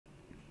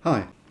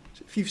Hi,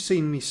 so if you've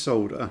seen me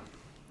solder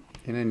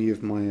in any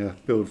of my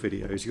build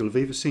videos, you'll have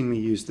either seen me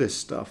use this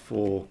stuff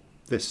or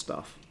this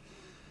stuff.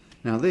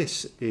 Now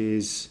this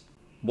is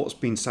what's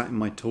been sat in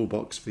my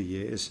toolbox for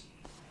years.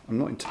 I'm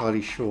not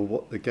entirely sure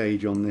what the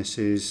gauge on this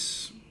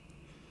is.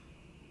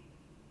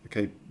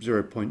 Okay,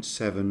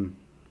 0.7,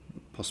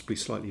 possibly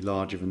slightly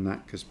larger than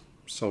that because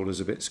solder's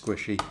a bit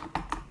squishy.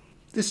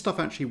 This stuff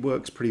actually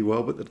works pretty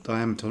well, but the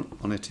diameter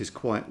on it is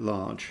quite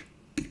large.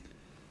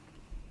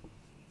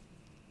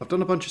 I've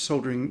done a bunch of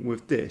soldering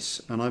with this,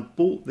 and I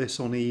bought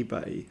this on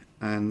eBay,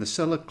 and the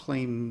seller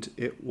claimed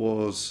it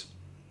was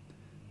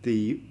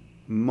the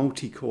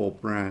multi-core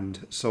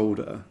brand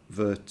solder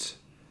that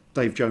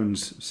Dave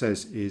Jones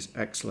says is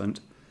excellent,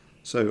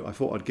 so I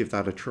thought I'd give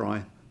that a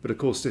try. But of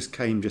course this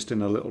came just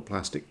in a little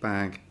plastic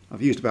bag.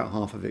 I've used about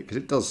half of it because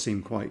it does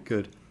seem quite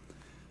good,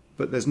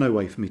 but there's no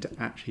way for me to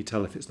actually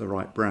tell if it's the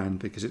right brand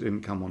because it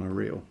didn't come on a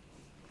reel.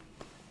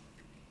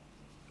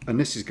 And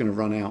this is going to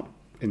run out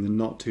in the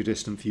not too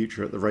distant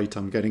future at the rate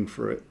I'm getting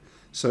for it.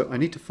 So I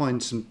need to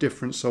find some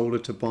different solder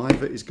to buy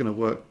that is going to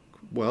work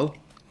well.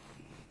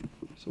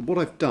 So what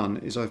I've done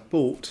is I've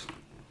bought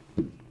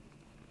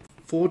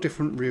 4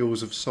 different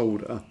reels of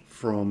solder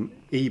from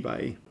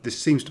eBay. This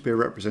seems to be a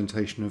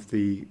representation of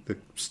the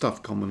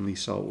stuff commonly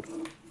sold.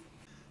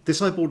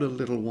 This I bought a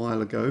little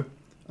while ago,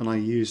 and I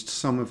used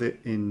some of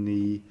it in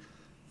the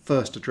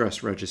first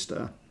address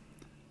register,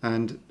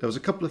 and there was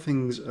a couple of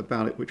things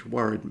about it which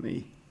worried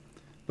me.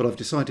 But I've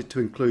decided to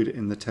include it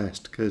in the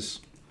test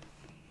because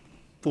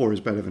 4 is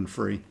better than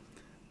 3.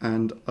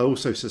 And I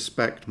also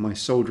suspect my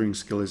soldering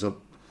skill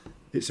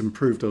it's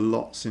improved a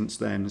lot since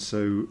then,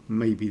 so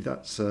maybe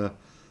that's a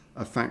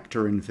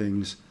factor in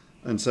things.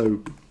 And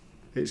so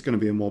it's going to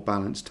be a more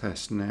balanced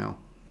test now.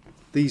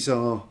 These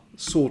are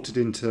sorted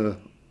into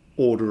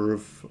order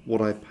of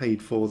what I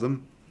paid for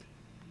them.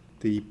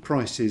 The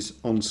prices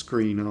on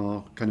screen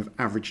are kind of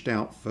averaged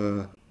out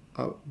for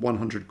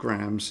 100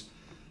 grams.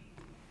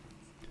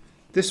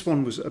 This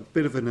one was a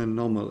bit of an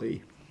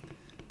anomaly.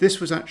 This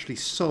was actually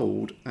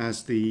sold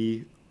as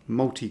the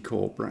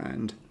multi-core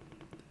brand,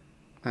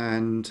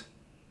 and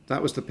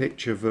that was the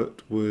picture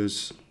that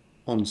was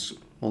on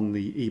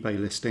the eBay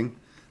listing,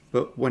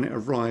 but when it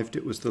arrived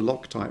it was the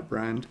Loctite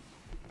brand.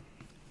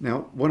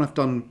 Now when I've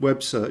done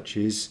web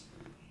searches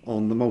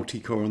on the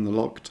multi-core and the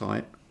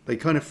Loctite, they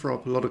kind of throw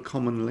up a lot of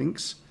common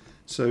links,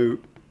 so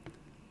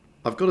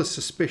I've got a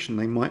suspicion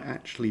they might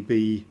actually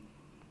be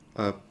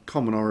a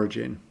common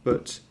origin,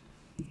 but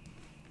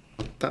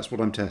that's what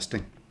I'm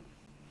testing.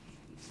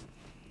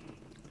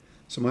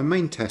 So my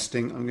main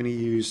testing, I'm going to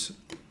use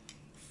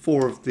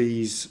 4 of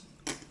these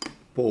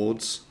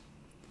boards,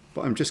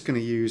 but I'm just going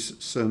to use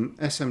some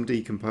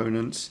SMD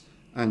components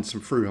and some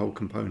through-hole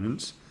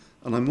components,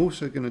 and I'm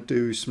also going to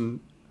do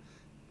some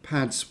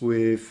pads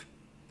with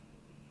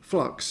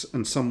flux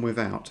and some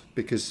without,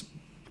 because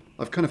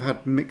I've kind of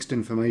had mixed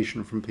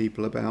information from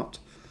people about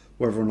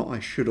whether or not I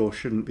should or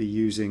shouldn't be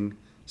using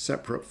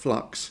separate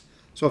flux.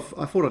 So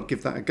I thought I'd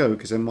give that a go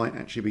because there might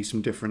actually be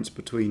some difference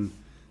between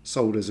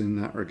solders in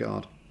that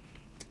regard.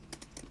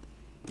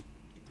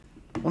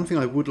 One thing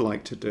I would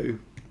like to do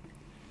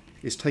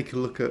is take a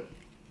look at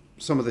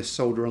some of this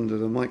solder under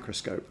the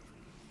microscope.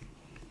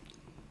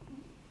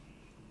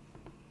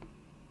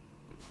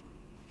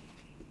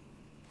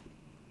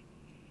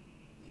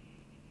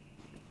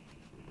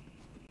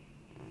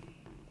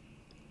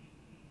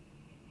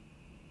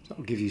 That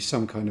will give you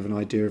some kind of an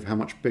idea of how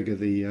much bigger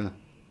the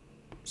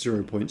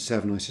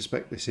 0.7 I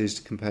suspect this is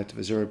compared to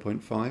the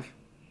 0.5.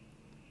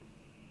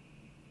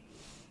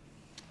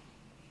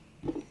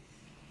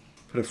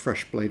 Put a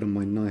fresh blade on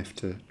my knife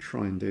to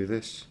try and do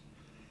this.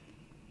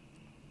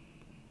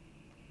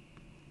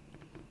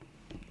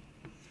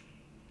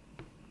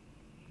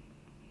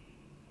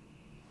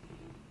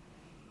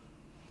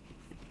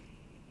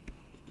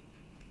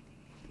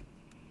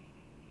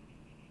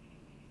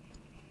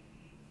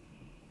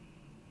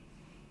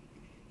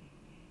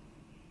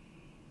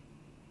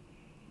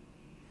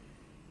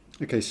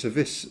 Okay, so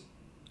this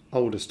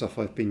older stuff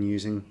I've been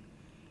using,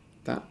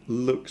 that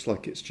looks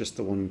like it's just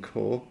the 1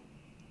 core.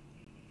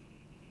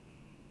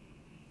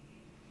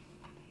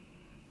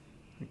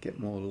 I'll get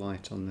more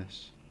light on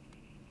this.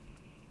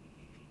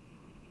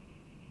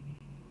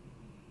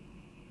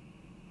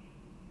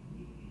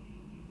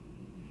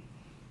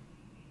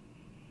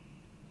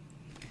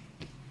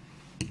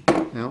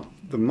 Now,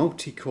 the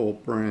multi-core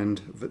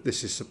brand that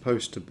this is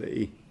supposed to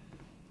be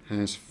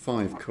has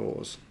 5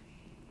 cores.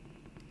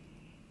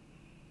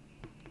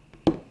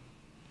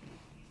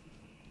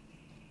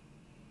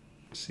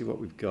 See what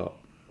we've got.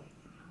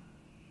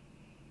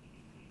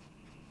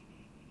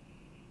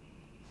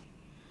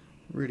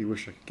 Really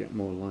wish I could get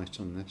more light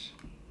on this.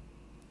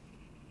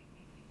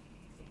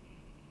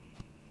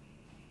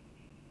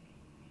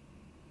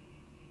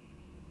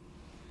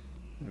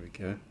 There we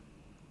go.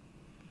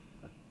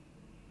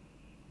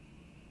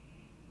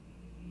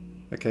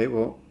 Okay,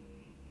 well,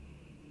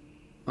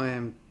 I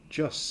am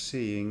just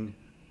seeing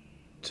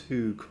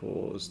 2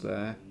 cores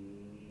there.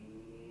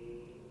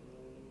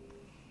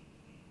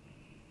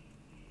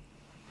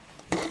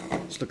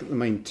 Let's look at the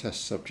main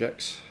test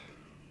subjects.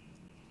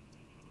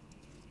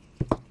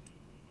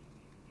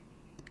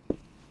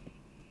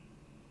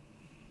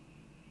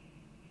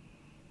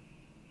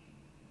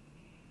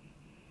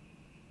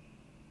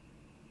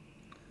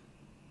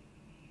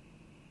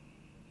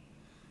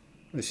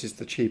 This is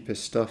the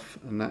cheapest stuff,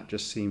 and that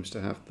just seems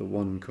to have the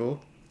one core.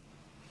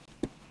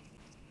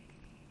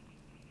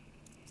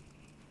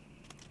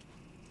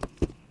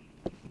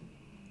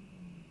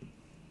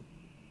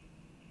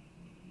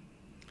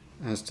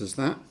 As does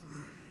that.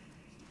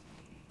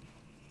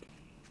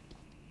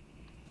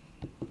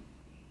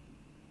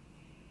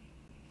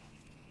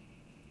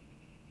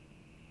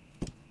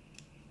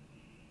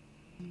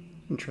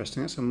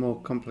 Interesting, that's a more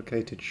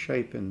complicated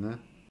shape in there.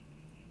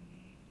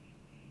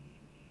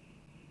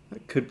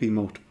 That could be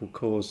multiple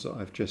cores that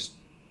I've just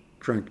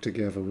dragged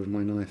together with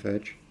my knife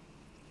edge.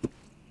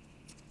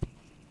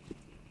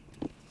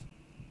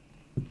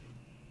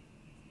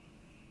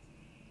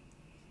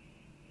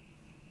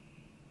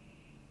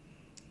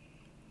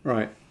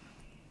 Right,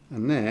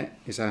 and there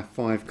is our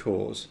 5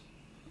 cores.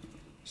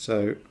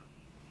 So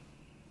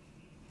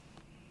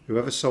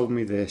whoever sold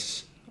me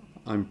this,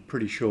 I'm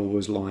pretty sure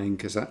was lying,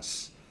 because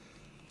that's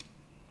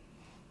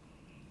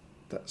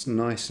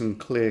nice and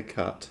clear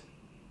cut.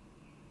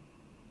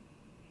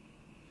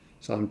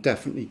 So I'm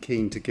definitely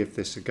keen to give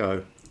this a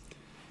go.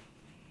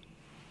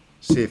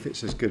 See if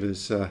it's as good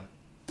as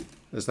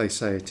they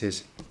say it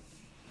is.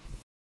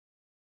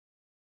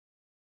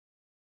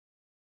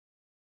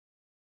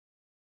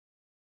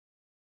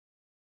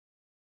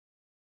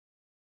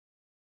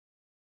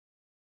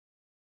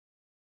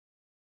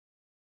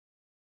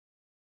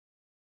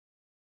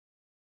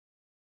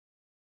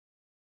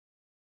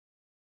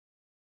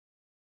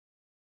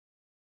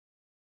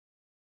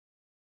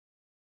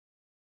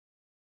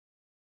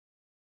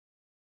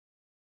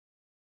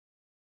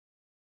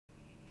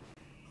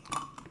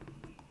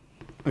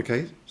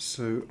 Okay,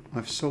 so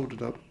I've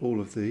soldered up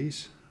all of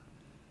these.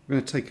 I'm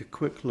going to take a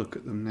quick look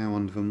at them now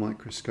under the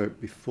microscope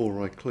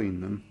before I clean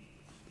them.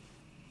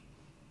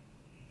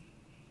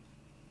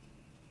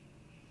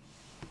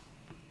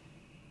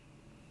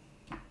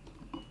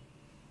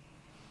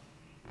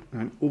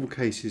 Now in all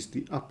cases,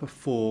 the upper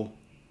 4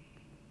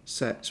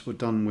 sets were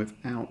done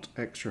without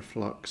extra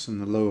flux and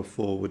the lower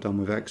 4 were done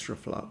with extra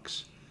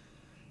flux.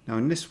 Now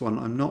in this one,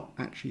 I'm not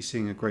actually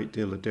seeing a great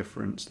deal of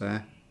difference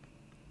there,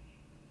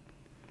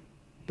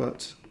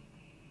 but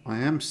I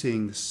am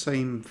seeing the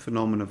same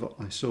phenomena that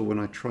I saw when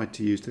I tried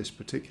to use this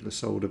particular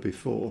solder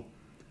before.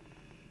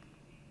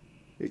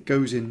 It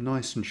goes in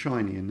nice and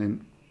shiny, and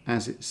then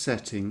as it's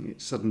setting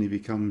it suddenly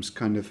becomes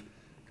kind of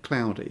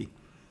cloudy,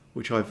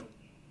 which I've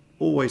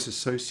always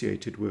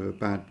associated with a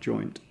bad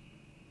joint.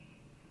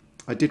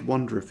 I did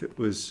wonder if it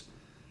was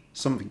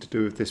something to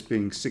do with this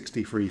being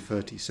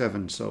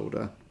 6337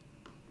 solder,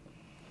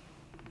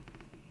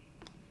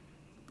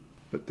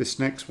 but this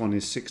next one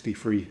is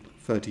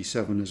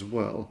 6337 as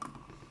well.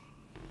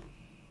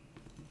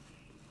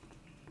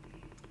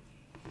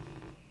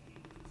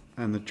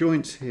 And the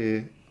joints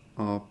here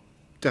are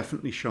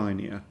definitely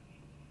shinier.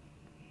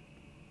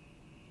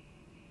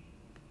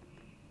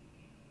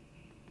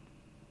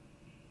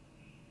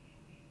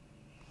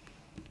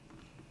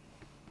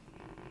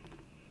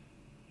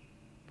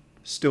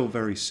 Still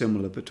very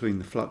similar between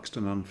the fluxed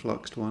and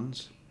unfluxed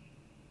ones.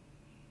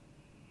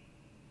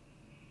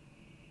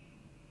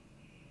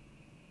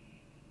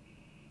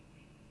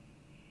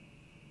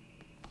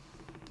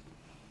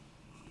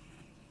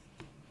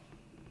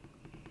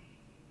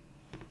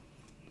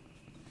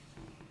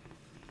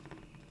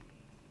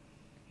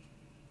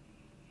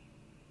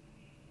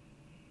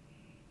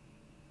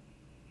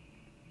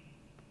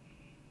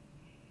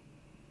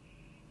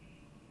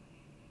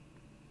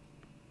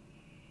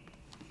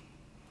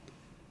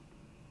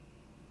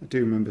 I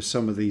do remember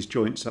some of these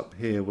joints up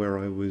here where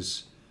I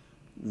was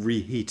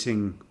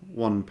reheating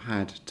one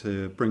pad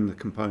to bring the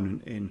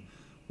component in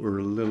were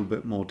a little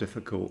bit more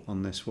difficult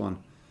on this one,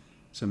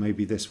 so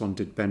maybe this one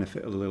did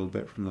benefit a little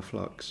bit from the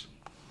flux.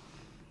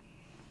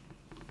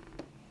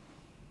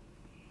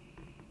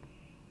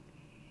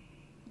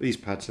 These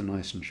pads are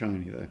nice and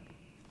shiny though.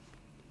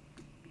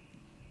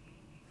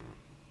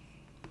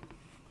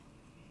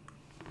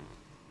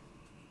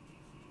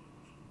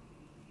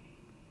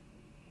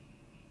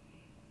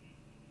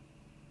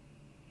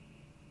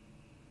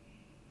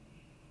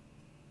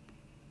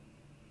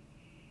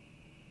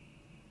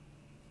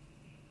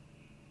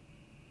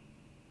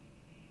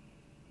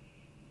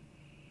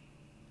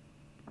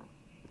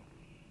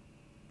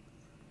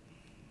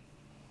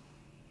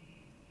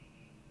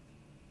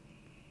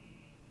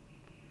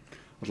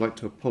 I'd like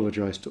to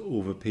apologise to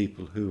all the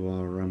people who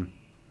are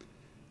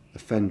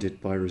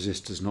offended by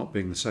resistors not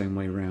being the same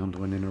way round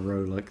when in a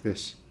row like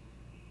this.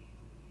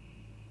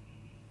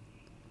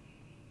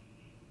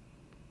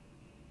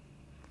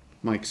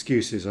 My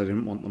excuse is I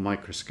didn't want the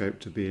microscope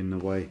to be in the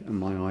way, and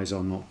my eyes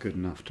are not good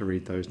enough to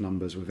read those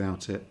numbers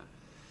without it.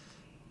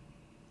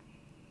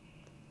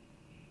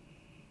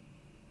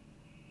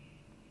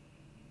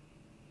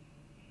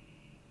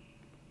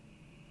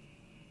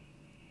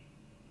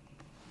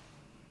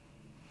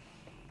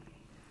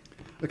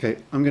 Okay,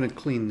 I'm going to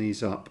clean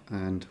these up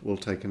and we'll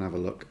take another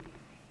look.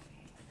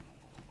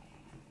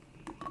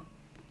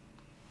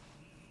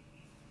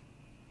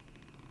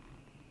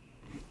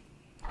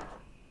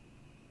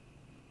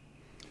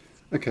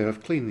 Okay,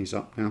 I've cleaned these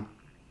up now.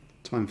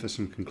 Time for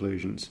some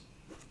conclusions.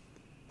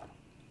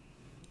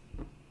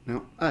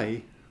 Now,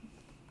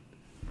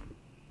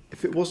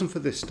 if it wasn't for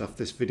this stuff,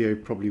 this video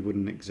probably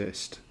wouldn't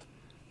exist.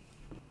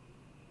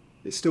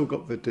 It's still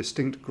got the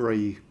distinct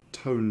grey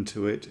tone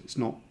to it. It's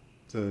not,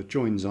 the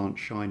joins aren't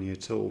shiny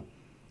at all.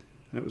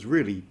 And it was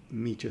really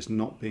me just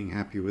not being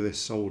happy with this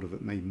solder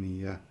that made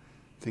me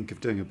think of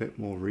doing a bit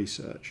more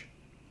research.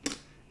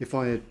 If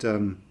I had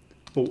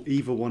bought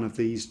either one of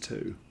these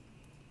two,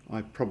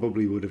 I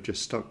probably would have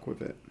just stuck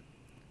with it.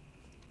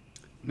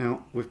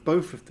 Now, with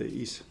both of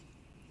these,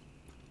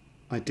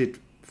 I did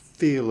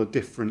feel a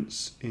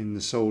difference in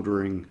the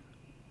soldering,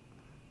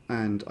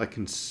 and I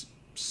can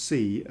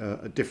see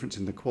a difference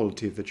in the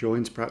quality of the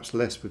joins, perhaps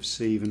less with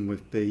C than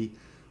with B,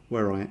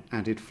 where I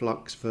added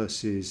flux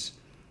versus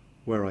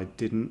where I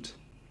didn't.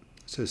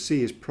 So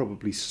C is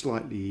probably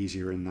slightly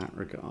easier in that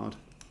regard.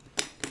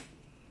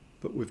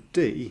 But with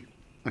D,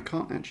 I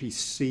can't actually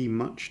see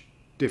much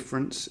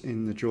difference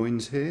in the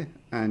joins here,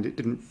 and it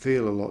didn't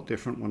feel a lot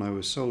different when I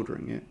was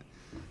soldering it.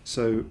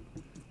 So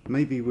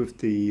maybe with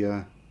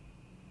the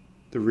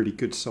really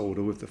good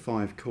solder with the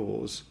 5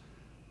 cores,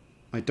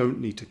 I don't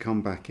need to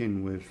come back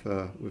in with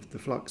the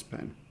flux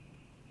pen.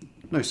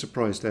 No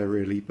surprise there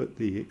really, but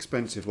the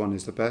expensive one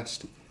is the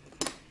best.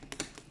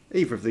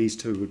 Either of these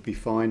two would be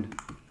fine,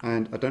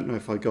 and I don't know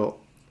if I got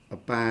a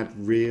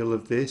bad reel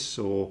of this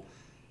or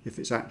if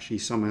it's actually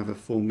some other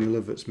formula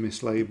that's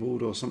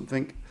mislabeled or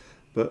something,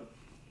 but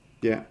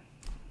yeah,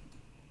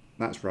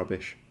 that's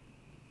rubbish.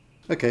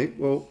 Okay,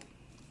 well,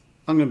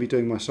 I'm going to be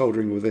doing my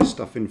soldering with this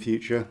stuff in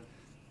future.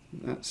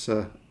 That's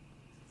a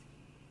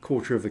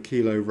 1/4 of a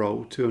kilo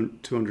roll,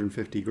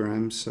 250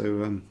 grams,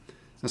 so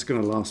that's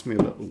going to last me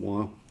a little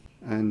while,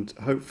 and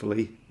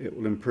hopefully it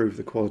will improve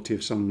the quality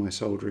of some of my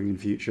soldering in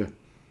future,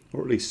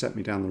 or at least set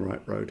me down the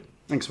right road.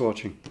 Thanks for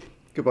watching.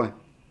 Goodbye.